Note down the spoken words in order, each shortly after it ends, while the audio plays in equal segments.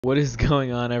What is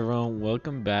going on, everyone?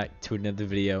 Welcome back to another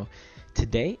video.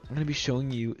 Today I'm going to be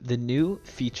showing you the new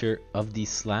feature of the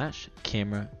slash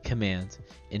camera command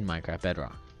in Minecraft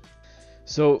Bedrock.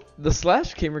 So the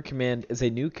slash camera command is a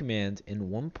new command in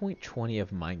 1.20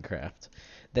 of Minecraft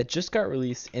that just got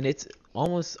released, and it's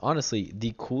almost honestly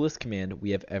the coolest command we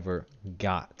have ever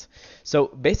got. So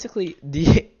basically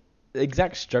the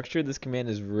exact structure of this command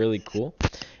is really cool,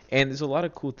 and there's a lot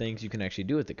of cool things you can actually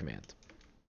do with the command.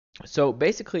 So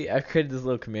basically, I've created this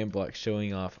little command block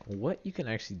showing off what you can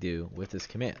actually do with this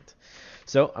command.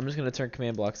 So I'm just going to turn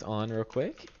command blocks on real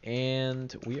quick,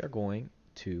 and we are going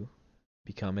to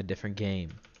become a different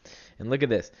game. And look at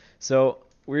this. So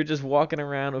we're just walking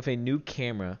around with a new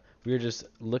camera. We're just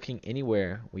looking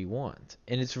anywhere we want.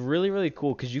 And it's really, really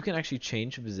cool because you can actually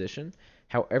change the position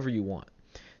however you want.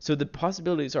 So the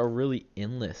possibilities are really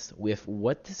endless with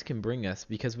what this can bring us,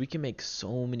 because we can make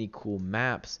so many cool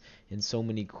maps and so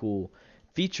many cool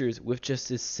features with just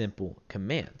this simple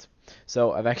command.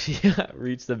 So I've actually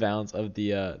reached the bounds of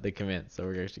the command, so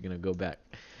we're actually going to go back.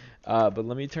 But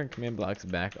let me turn command blocks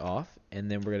back off, and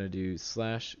then we're going to do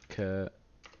slash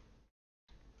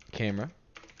camera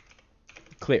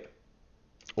clear,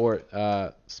 or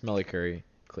smelly curry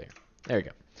clear. There we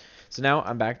go. So now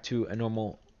I'm back to a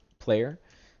normal player.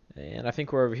 And I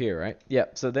think we're over here, right?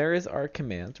 Yep, so there is our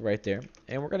command right there.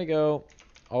 And we're going to go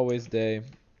always day.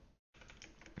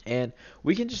 And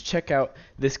we can just check out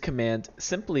this command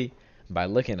simply by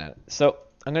looking at it. So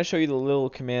I'm going to show you the little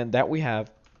command that we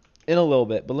have in a little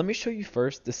bit. But let me show you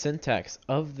first the syntax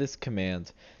of this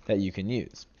command that you can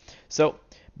use. So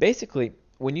basically,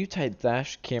 when you type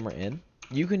dash camera in,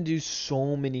 you can do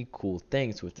so many cool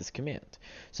things with this command.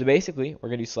 So basically, we're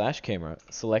going to do slash camera,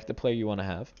 select the player you want to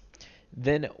have.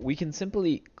 Then we can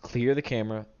simply clear the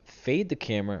camera, fade the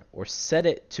camera, or set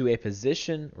it to a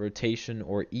position, rotation,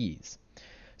 or ease.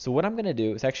 So what I'm going to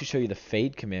do is actually show you the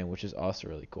fade command, which is also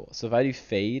really cool. So if I do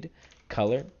fade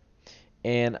color,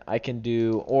 and I can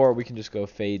do, or we can just go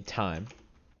fade time,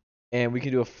 and we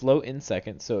can do a float in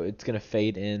second. So it's going to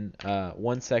fade in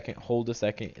 1 second, hold a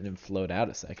second, and then float out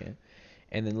a second.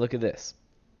 And then look at this.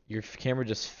 Your camera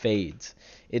just fades.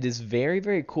 It is very,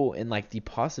 very cool, and like the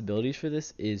possibilities for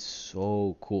this is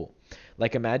so cool.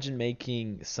 Like imagine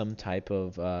making some type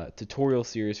of tutorial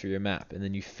series for your map, and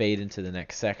then you fade into the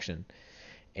next section,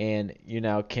 and your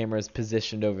now camera's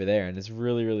positioned over there, and it's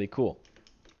really, really cool.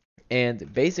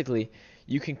 And basically,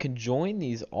 you can conjoin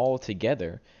these all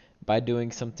together by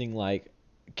doing something like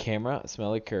camera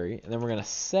smelly curry, and then we're gonna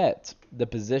set the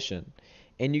position,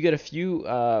 and you get a few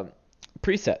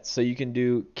presets. So you can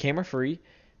do camera free,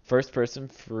 first person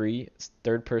free,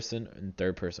 third person, and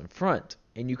third person front.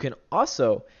 And you can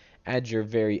also add your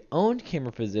very own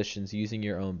camera positions using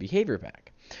your own behavior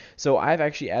pack. So I've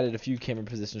actually added a few camera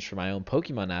positions for my own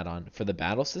Pokemon add-on for the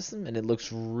battle system, and it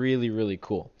looks really, really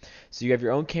cool. So you have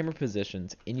your own camera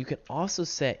positions, and you can also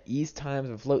set ease times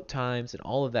and float times and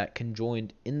all of that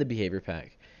conjoined in the behavior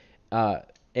pack.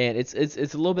 And it's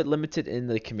a little bit limited in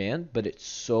the command, but it's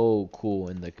so cool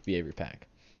in the behavior pack.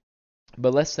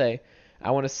 But let's say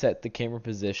I want to set the camera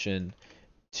position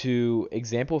to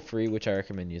example free, which I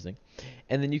recommend using.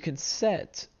 And then you can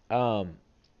set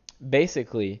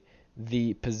basically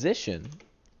the position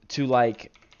to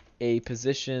like a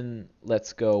position,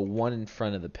 let's go one in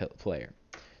front of the player.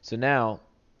 So now,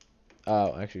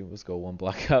 actually, let's go one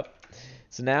block up.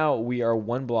 So now we are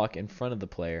one block in front of the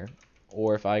player.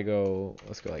 Or if I go,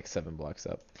 let's go like 7 blocks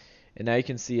up. And now you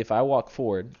can see if I walk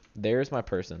forward, there's my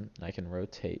person. I can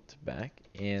rotate back,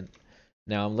 and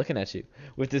now I'm looking at you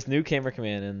with this new camera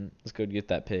command. And let's go get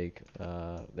that pig.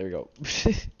 There we go.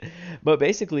 But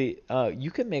basically,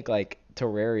 you can make like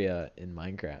Terraria in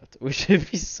Minecraft, which would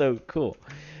be so cool.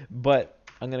 But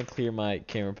I'm gonna clear my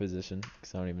camera position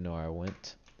because I don't even know where I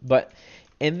went.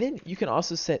 And then you can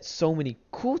also set so many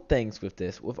cool things with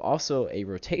this, with also a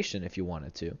rotation if you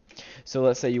wanted to. So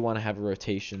let's say you want to have a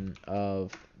rotation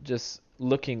of just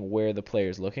looking where the player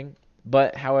is looking.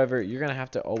 But however, you're going to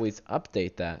have to always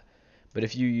update that. But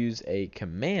if you use a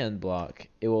command block,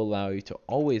 it will allow you to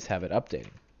always have it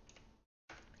updating.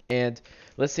 And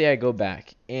let's say I go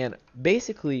back, and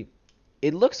basically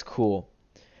it looks cool.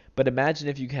 But imagine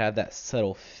if you could have that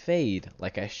subtle fade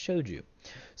like I showed you.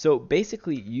 So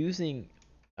basically using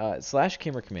slash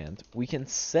camera command, we can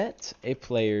set a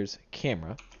player's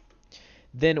camera.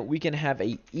 Then we can have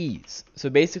a ease.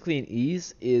 So basically an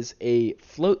ease is a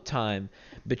float time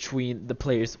between the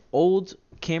player's old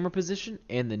camera position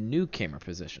and the new camera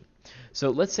position. So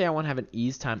let's say I want to have an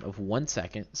ease time of 1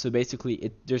 second. So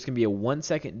basically there's going to be a 1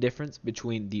 second difference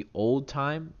between the old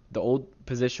time, the old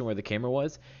position where the camera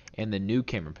was, and the new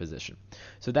camera position.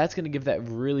 So that's going to give that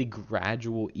really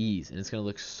gradual ease, and it's going to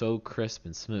look so crisp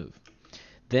and smooth.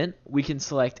 Then we can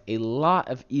select a lot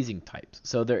of easing types.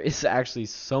 So there is actually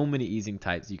so many easing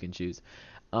types you can choose.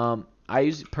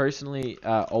 I personally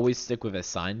always stick with a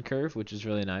sine curve, which is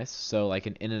really nice. So like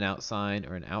an in and out sine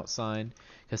or an out sine,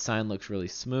 because sine looks really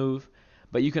smooth.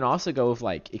 But you can also go with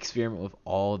like experiment with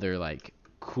all their like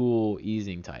cool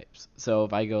easing types. So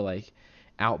if I go like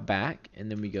out back, and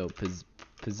then we go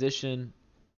position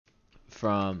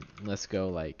from, let's go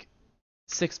like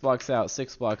 6 blocks out,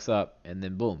 6 blocks up, and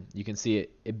then boom, you can see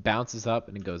it bounces up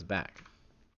and it goes back.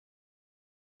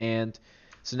 And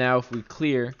so now if we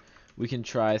clear, we can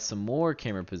try some more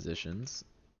camera positions,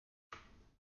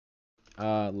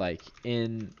 like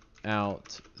in,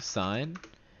 out, sine,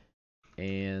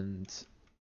 and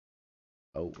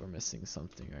oh, we're missing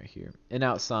something right here. In,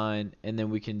 out, sine, and then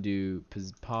we can do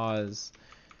pause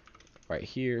right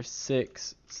here,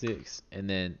 6, 6, and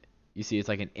then you see it's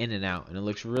like an in and out, and it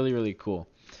looks really, really cool.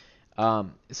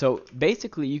 So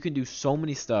basically you can do so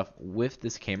many stuff with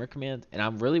this camera command, and I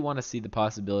really want to see the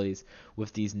possibilities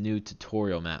with these new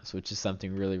tutorial maps, which is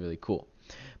something really, really cool.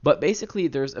 But basically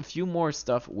there's a few more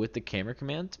stuff with the camera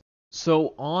command.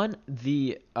 So on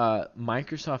the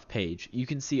Microsoft page, you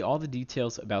can see all the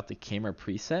details about the camera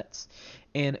presets,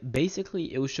 and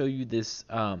basically it will show you this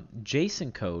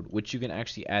JSON code, which you can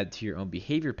actually add to your own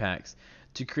behavior packs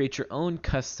to create your own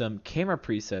custom camera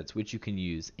presets, which you can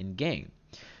use in game.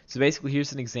 So basically,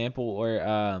 here's an example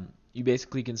where you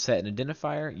basically can set an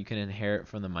identifier. You can inherit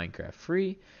from the Minecraft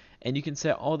free, and you can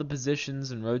set all the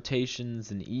positions and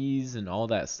rotations and ease and all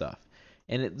that stuff.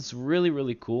 And it's really,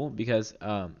 really cool because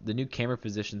the new camera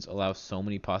positions allow so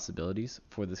many possibilities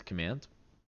for this command.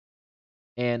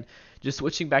 And just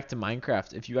switching back to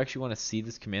Minecraft, if you actually want to see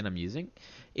this command I'm using,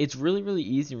 it's really, really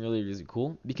easy and really, really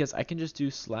cool because I can just do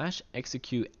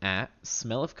 /execute at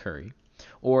smell of curry,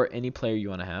 or any player you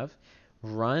want to have,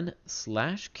 run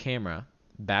 /camera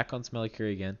back on smelly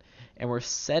curry again, and we're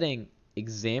setting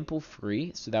example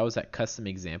free. So that was that custom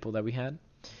example that we had.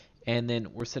 And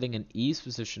then we're setting an ease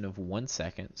position of 1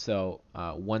 second. So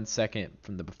 1 second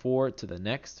from the before to the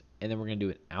next. And then we're going to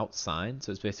do an out sine.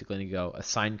 So it's basically going to go a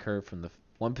sine curve from the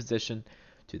one position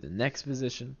to the next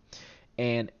position.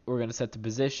 And we're going to set the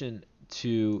position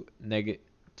to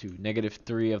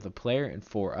 -3 of the player and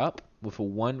 4 up, with a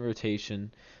 1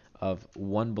 rotation of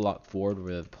 1 block forward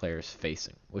where the player is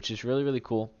facing, which is really, really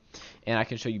cool. And I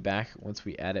can show you back once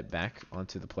we add it back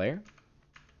onto the player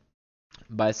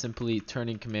by simply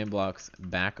turning command blocks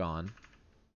back on,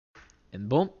 and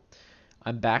boom,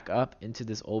 I'm back up into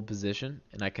this old position,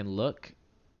 and I can look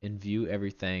and view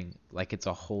everything like it's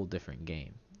a whole different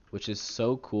game, which is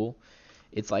so cool.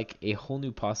 It's like a whole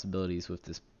new possibilities with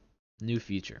this new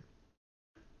feature.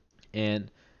 And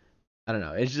I don't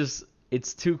know,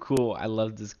 it's too cool. I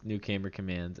love this new camera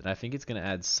command, and I think it's going to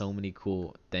add so many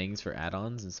cool things for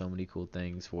add-ons and so many cool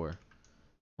things for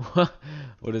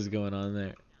what is going on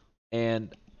there.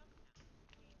 And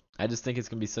I just think it's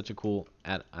going to be such a cool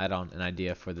add-on and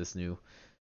idea for this new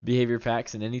behavior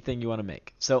packs and anything you want to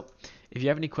make. So if you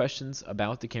have any questions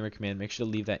about the camera command, make sure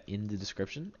to leave that in the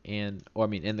description, in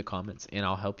the comments, and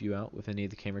I'll help you out with any of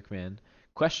the camera command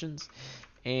questions.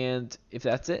 And if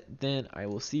that's it, then I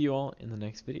will see you all in the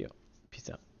next video. Peace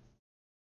out.